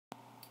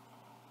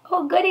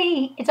Oh,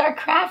 goody. It's our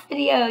craft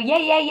video.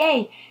 Yay, yay,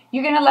 yay.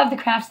 You're going to love the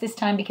crafts this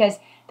time because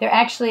they're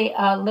actually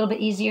a little bit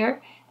easier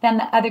than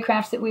the other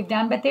crafts that we've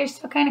done, but they're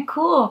still kind of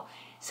cool.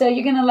 So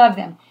you're going to love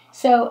them.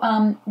 So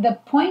the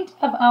point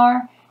of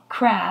our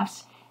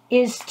crafts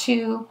is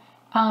to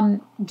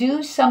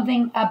do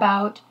something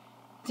about,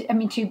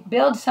 to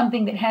build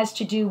something that has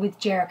to do with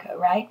Jericho,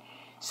 right?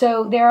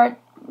 So there are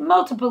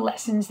multiple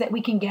lessons that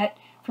we can get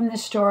from the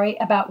story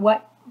about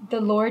what the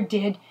Lord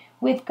did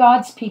with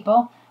God's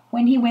people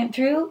when he went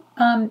through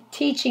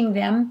teaching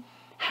them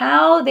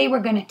how they were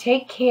going to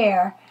take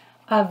care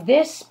of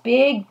this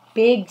big,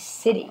 big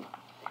city.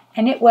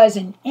 And it was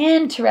an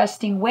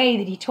interesting way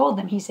that he told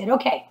them. He said,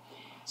 okay,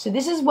 so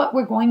this is what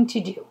we're going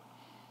to do.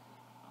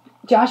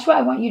 Joshua,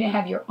 I want you to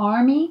have your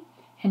army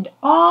and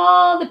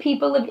all the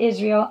people of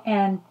Israel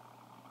and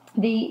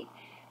the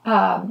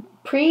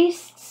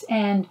priests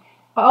and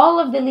all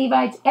of the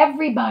Levites,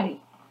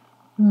 everybody,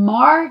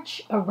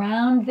 march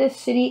around the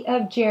city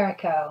of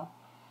Jericho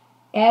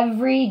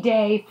every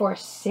day for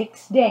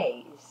 6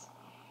 days.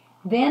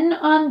 Then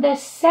on the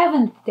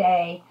 7th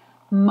day,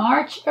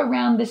 march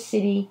around the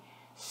city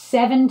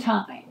 7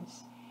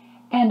 times.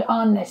 And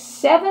on the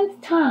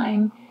 7th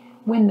time,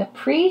 when the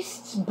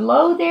priests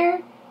blow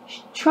their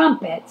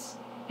trumpets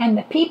and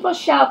the people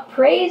shout,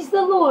 praise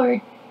the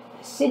Lord,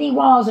 the city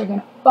walls are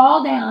going to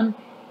fall down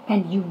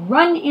and you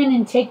run in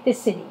and take the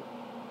city.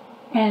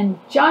 And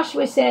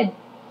Joshua said,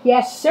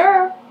 yes,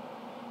 sir,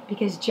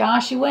 because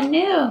Joshua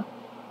knew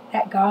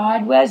that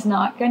God was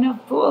not going to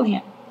fool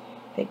him.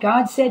 That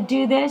God said,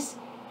 do this.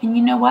 And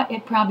you know what?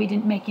 It probably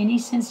didn't make any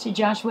sense to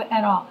Joshua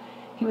at all.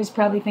 He was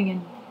probably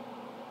thinking,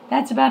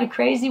 that's about a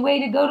crazy way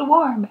to go to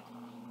war. But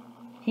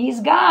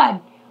he's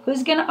God.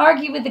 Who's going to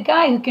argue with the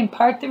guy who can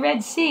part the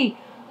Red Sea?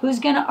 Who's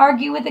going to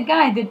argue with the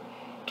guy that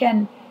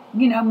can,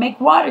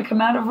 make water come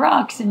out of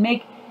rocks and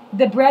make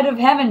the bread of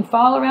heaven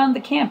fall around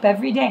the camp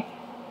every day?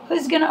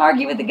 Who's going to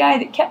argue with the guy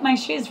that kept my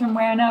shoes from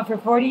wearing out for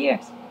 40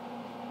 years?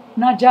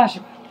 Not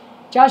Joshua.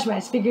 Joshua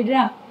has figured it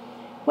out.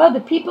 Well,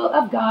 the people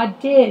of God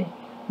did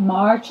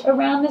march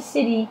around the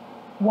city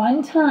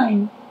 1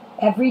 time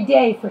every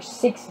day for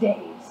 6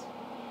 days.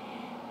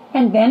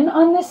 And then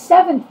on the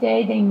 7th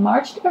day, they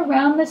marched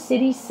around the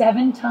city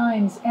 7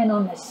 times. And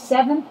on the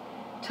 7th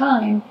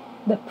time,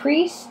 the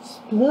priests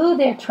blew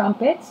their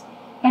trumpets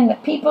and the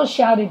people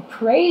shouted,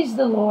 praise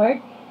the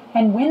Lord.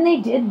 And when they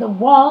did, the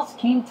walls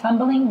came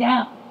tumbling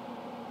down.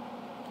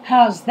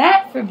 How's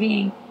that for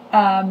being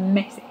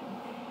amazing?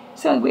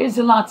 So there's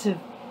lots of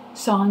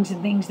songs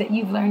and things that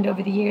you've learned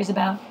over the years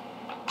about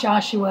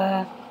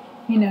Joshua.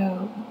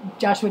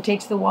 Joshua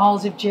takes the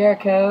walls of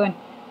Jericho.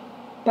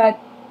 But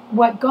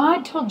what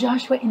God told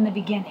Joshua in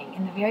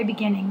the very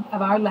beginning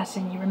of our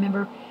lesson, you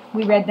remember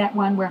we read that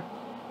one where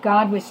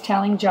God was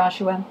telling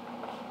Joshua,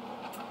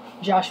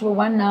 Joshua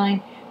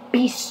 1:9,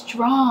 be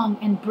strong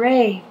and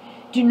brave.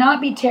 Do not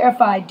be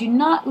terrified. Do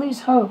not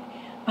lose hope.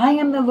 I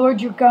am the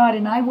Lord your God,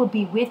 and I will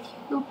be with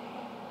you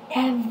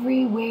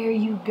everywhere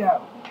you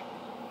go.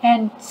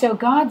 And so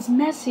God's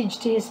message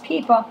to his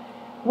people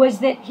was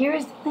that here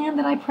is the land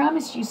that I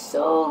promised you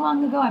so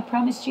long ago. I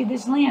promised you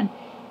this land.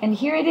 And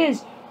here it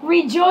is.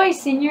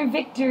 Rejoice in your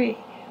victory,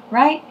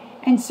 right?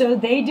 And so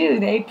they do.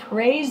 They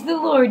praise the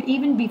Lord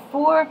even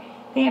before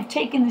they have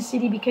taken the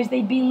city because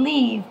they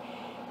believe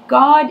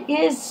God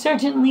is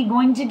certainly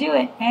going to do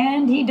it.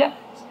 And he does.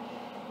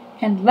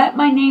 And let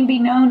my name be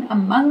known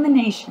among the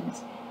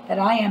nations, that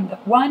I am the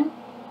one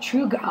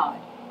true God,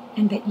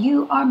 and that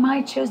you are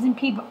my chosen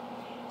people.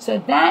 So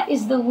that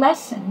is the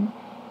lesson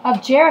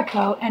of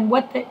Jericho and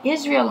what the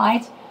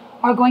Israelites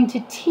are going to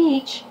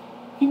teach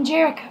in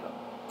Jericho.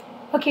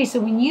 Okay, so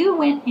when you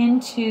went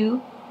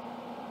into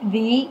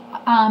the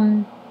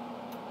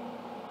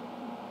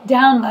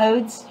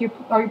downloads, your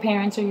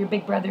parents or your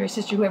big brother or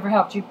sister, whoever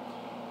helped you,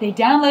 they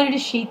downloaded a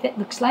sheet that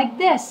looks like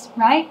this,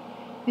 right?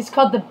 It's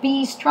called the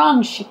Be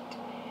Strong sheet.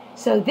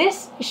 So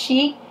this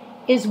sheet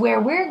is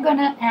where we're going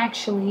to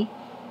actually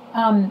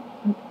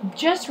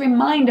just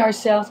remind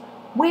ourselves,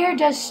 where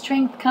does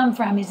strength come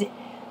from? Is it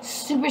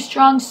super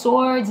strong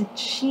swords and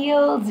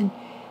shields and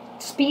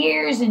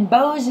spears and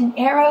bows and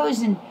arrows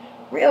and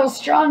real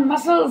strong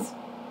muscles?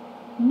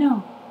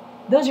 No.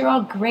 Those are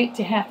all great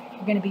to have if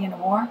you're going to be in a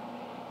war.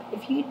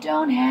 But if you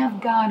don't have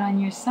God on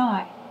your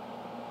side,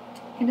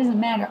 it doesn't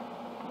matter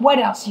what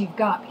else you've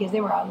got, because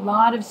there were a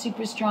lot of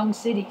super strong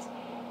cities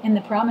in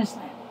the Promised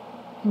Land.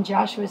 And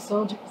Joshua's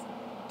soldiers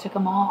took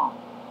them all.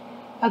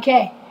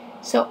 Okay,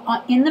 so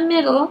in the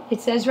middle,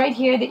 it says right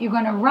here that you're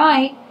going to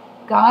write,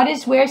 God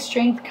is where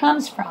strength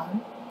comes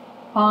from,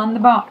 on the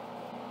bar.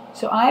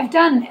 So I've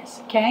done this,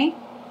 okay?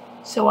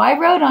 So I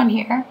wrote on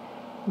here,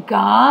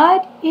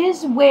 God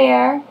is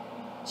where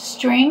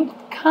strength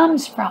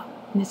comes from.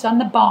 And it's on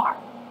the bar,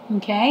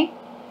 okay?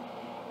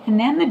 And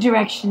then the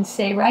directions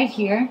say right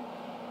here,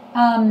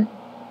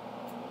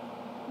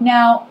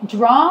 now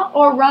draw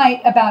or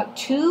write about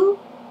 2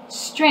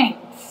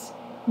 strengths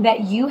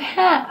that you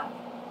have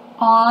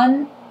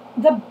on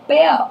the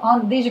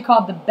bell. These are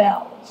called the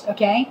bells,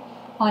 okay?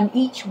 On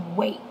each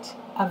weight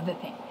of the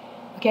thing,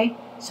 okay?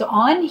 So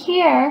on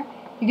here,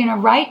 you're going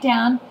to write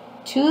down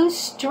 2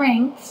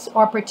 strengths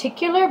or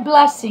particular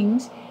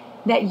blessings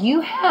that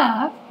you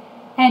have,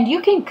 and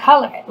you can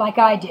color it like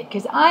I did,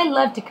 because I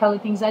love to color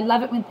things. I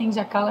love it when things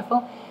are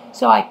colorful.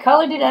 So I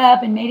colored it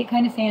up and made it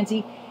kind of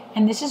fancy.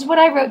 And this is what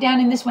I wrote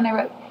down in this one. I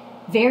wrote,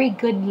 very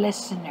good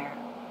listener.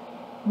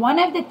 One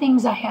of the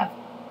things I have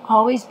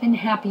always been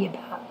happy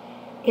about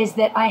is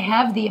that I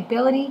have the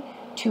ability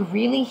to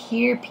really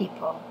hear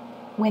people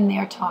when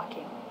they're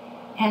talking.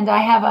 And I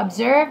have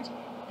observed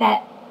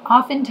that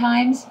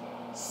oftentimes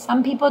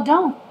some people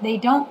don't. They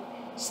don't.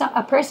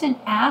 A person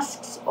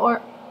asks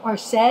or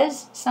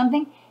says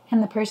something,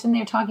 and the person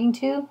they're talking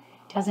to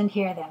doesn't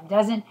hear them,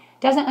 doesn't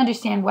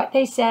understand what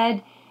they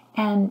said,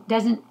 and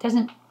doesn't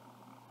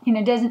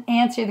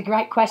answer the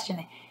right question.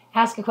 They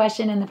ask a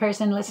question, and the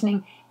person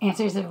listening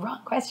answers the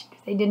wrong question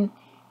because they didn't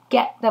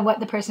get what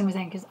the person was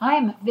saying. Because I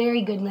am a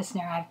very good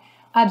listener. I've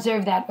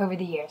observed that over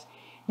the years.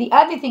 The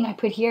other thing I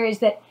put here is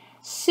that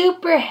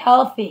super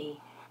healthy.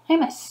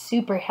 I'm a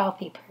super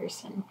healthy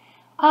person.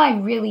 I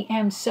really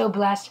am so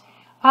blessed.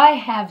 I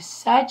have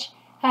such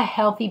a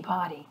healthy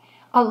body.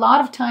 A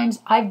lot of times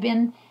I've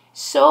been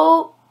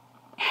so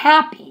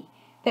happy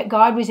that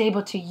God was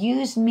able to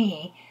use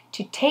me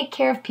to take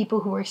care of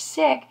people who were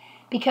sick,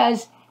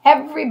 because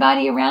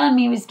everybody around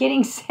me was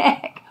getting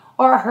sick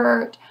or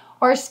hurt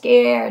or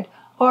scared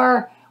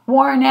or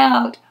worn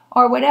out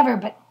or whatever,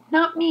 but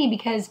not me,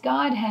 because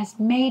God has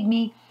made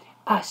me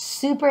a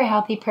super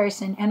healthy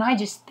person, and I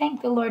just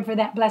thank the Lord for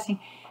that blessing.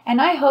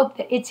 And I hope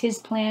that it's His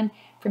plan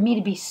for me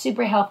to be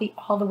super healthy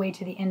all the way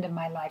to the end of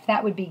my life.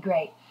 That would be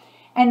great.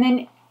 And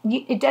then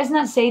it does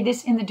not say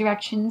this in the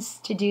directions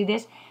to do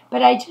this,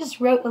 but I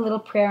just wrote a little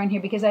prayer in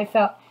here because I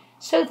felt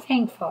so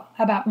thankful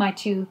about my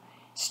 2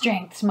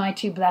 strengths, my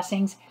 2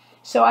 blessings.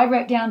 So I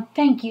wrote down,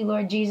 thank you,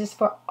 Lord Jesus,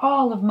 for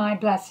all of my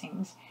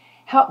blessings.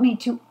 Help me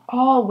to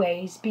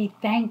always be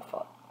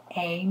thankful.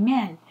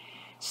 Amen.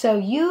 So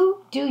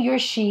you do your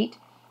sheet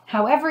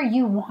however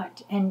you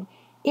want. And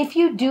if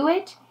you do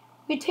it,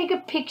 you take a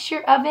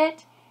picture of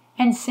it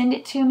and send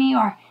it to me.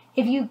 Or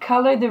if you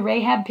color the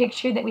Rahab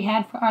picture that we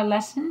had for our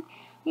lesson,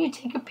 you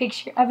take a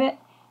picture of it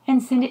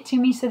and send it to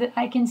me so that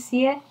I can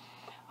see it.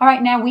 All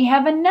right, now we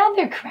have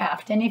another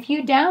craft. And if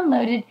you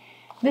downloaded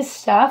this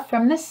stuff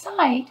from the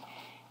site,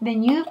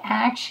 then you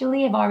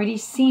actually have already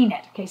seen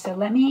it. Okay, so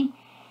let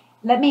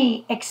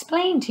me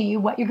explain to you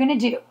what you're going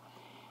to do.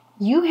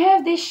 You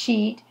have this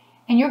sheet,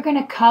 and you're going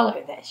to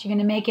color this. You're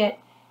going to make it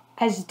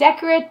as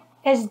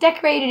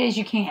decorated as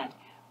you can.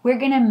 We're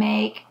going to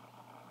make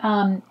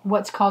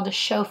what's called a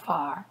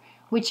shofar,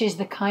 which is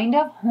the kind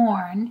of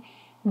horn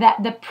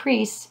that the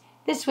priests,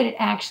 this is what it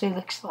actually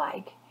looks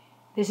like.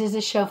 This is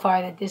a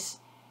shofar that this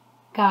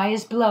guy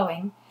is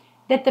blowing,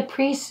 that the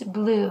priests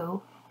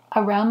blew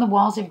around the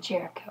walls of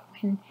Jericho.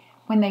 And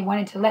when they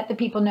wanted to let the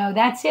people know,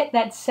 that's it,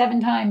 that's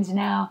 7 times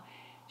now.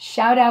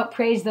 Shout out,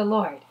 praise the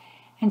Lord.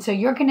 And so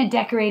you're going to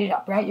decorate it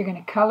up, right? You're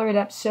going to color it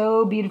up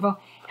so beautiful.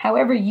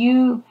 However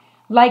you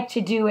like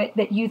to do it,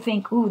 that you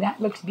think, ooh,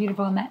 that looks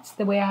beautiful, and that's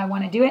the way I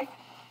want to do it.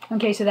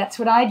 Okay, so that's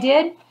what I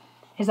did,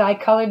 is I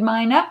colored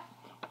mine up.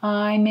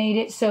 I made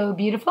it so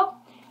beautiful.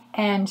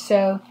 And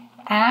so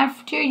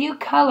after you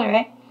color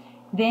it,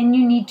 then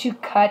you need to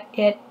cut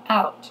it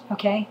out,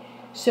 okay?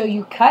 So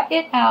you cut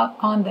it out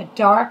on the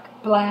dark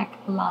black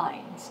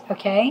lines,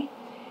 okay?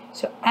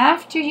 So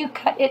after you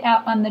cut it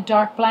out on the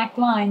dark black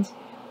lines,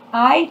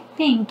 I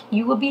think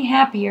you will be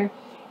happier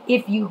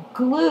if you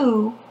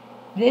glue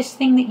this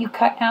thing that you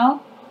cut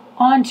out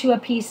onto a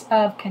piece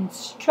of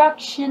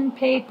construction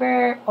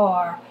paper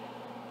or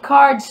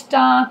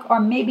cardstock, or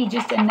maybe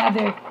just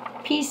another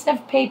piece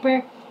of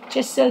paper,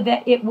 just so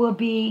that it will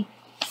be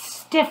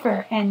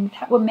stiffer, and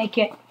that will make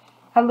it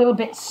a little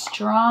bit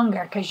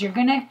stronger, because you're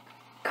going to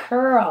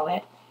curl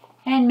it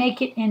and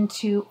make it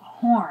into a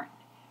horn.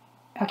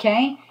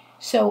 Okay?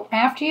 So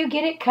after you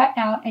get it cut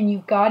out and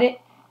you've got it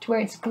to where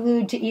it's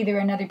glued to either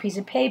another piece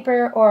of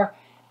paper or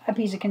a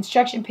piece of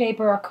construction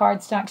paper or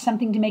cardstock,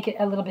 something to make it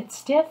a little bit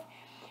stiff,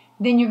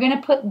 then you're going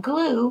to put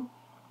glue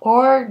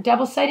or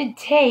double-sided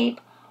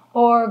tape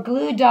or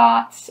glue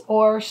dots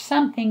or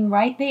something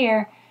right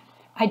there.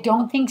 I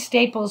don't think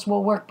staples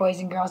will work, boys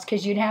and girls,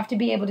 because you'd have to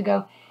be able to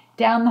go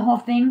down the whole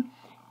thing.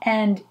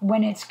 And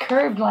when it's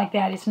curved like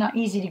that, it's not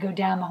easy to go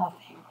down the whole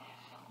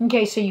thing.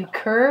 Okay, so you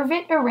curve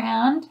it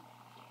around.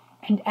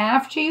 And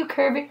after you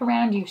curve it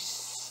around, you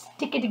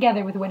stick it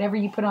together with whatever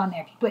you put on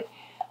there. If you put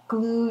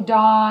glue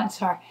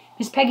dots, or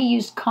Miss Peggy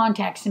used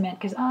contact cement,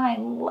 because I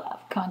love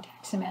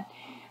contact cement.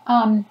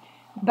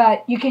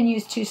 But you can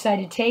use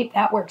two-sided tape.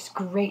 That works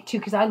great too,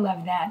 because I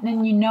love that. And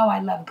then you know I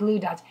love glue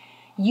dots.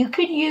 You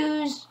could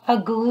use a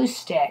glue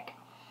stick.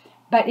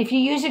 But if you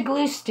use a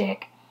glue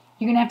stick,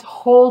 you're going to have to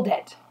hold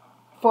it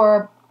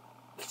for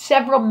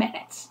several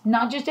minutes.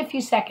 Not just a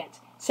few seconds.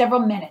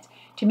 Several minutes.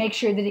 To make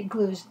sure that it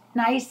glues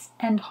nice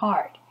and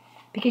hard,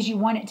 because you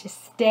want it to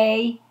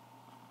stay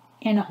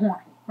in a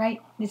horn,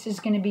 right? This is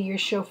going to be your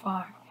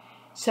shofar.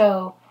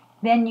 So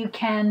then you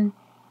can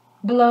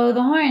blow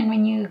the horn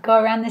when you go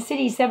around the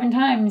city 7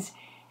 times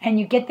And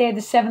you get there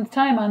the 7th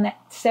time on that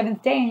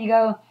 7th day, and you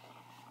go,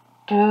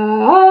 do,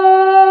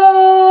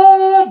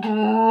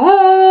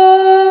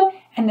 do,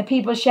 and the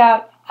people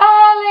shout,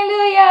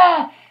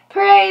 hallelujah,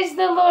 praise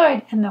the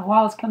Lord, and the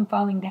walls come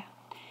falling down.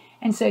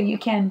 And so you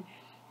can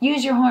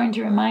use your horn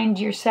to remind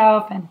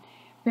yourself and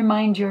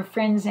remind your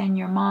friends and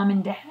your mom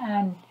and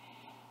dad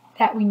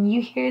that when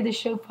you hear the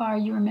shofar,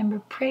 you remember,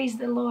 praise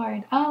the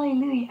Lord,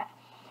 hallelujah.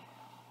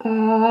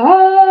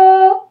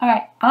 All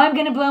right, I'm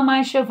going to blow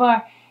my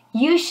shofar.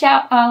 You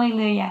shout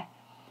hallelujah.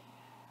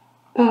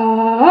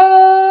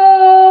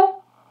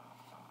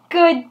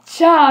 Good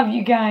job,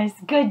 you guys.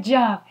 Good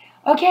job.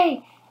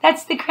 Okay,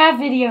 that's the craft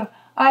video.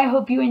 I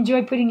hope you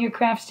enjoyed putting your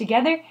crafts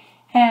together,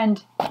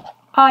 and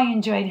I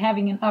enjoyed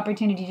having an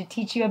opportunity to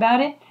teach you about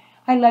it.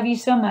 I love you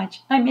so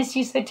much. I miss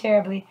you so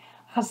terribly.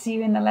 I'll see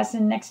you in the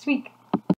lesson next week.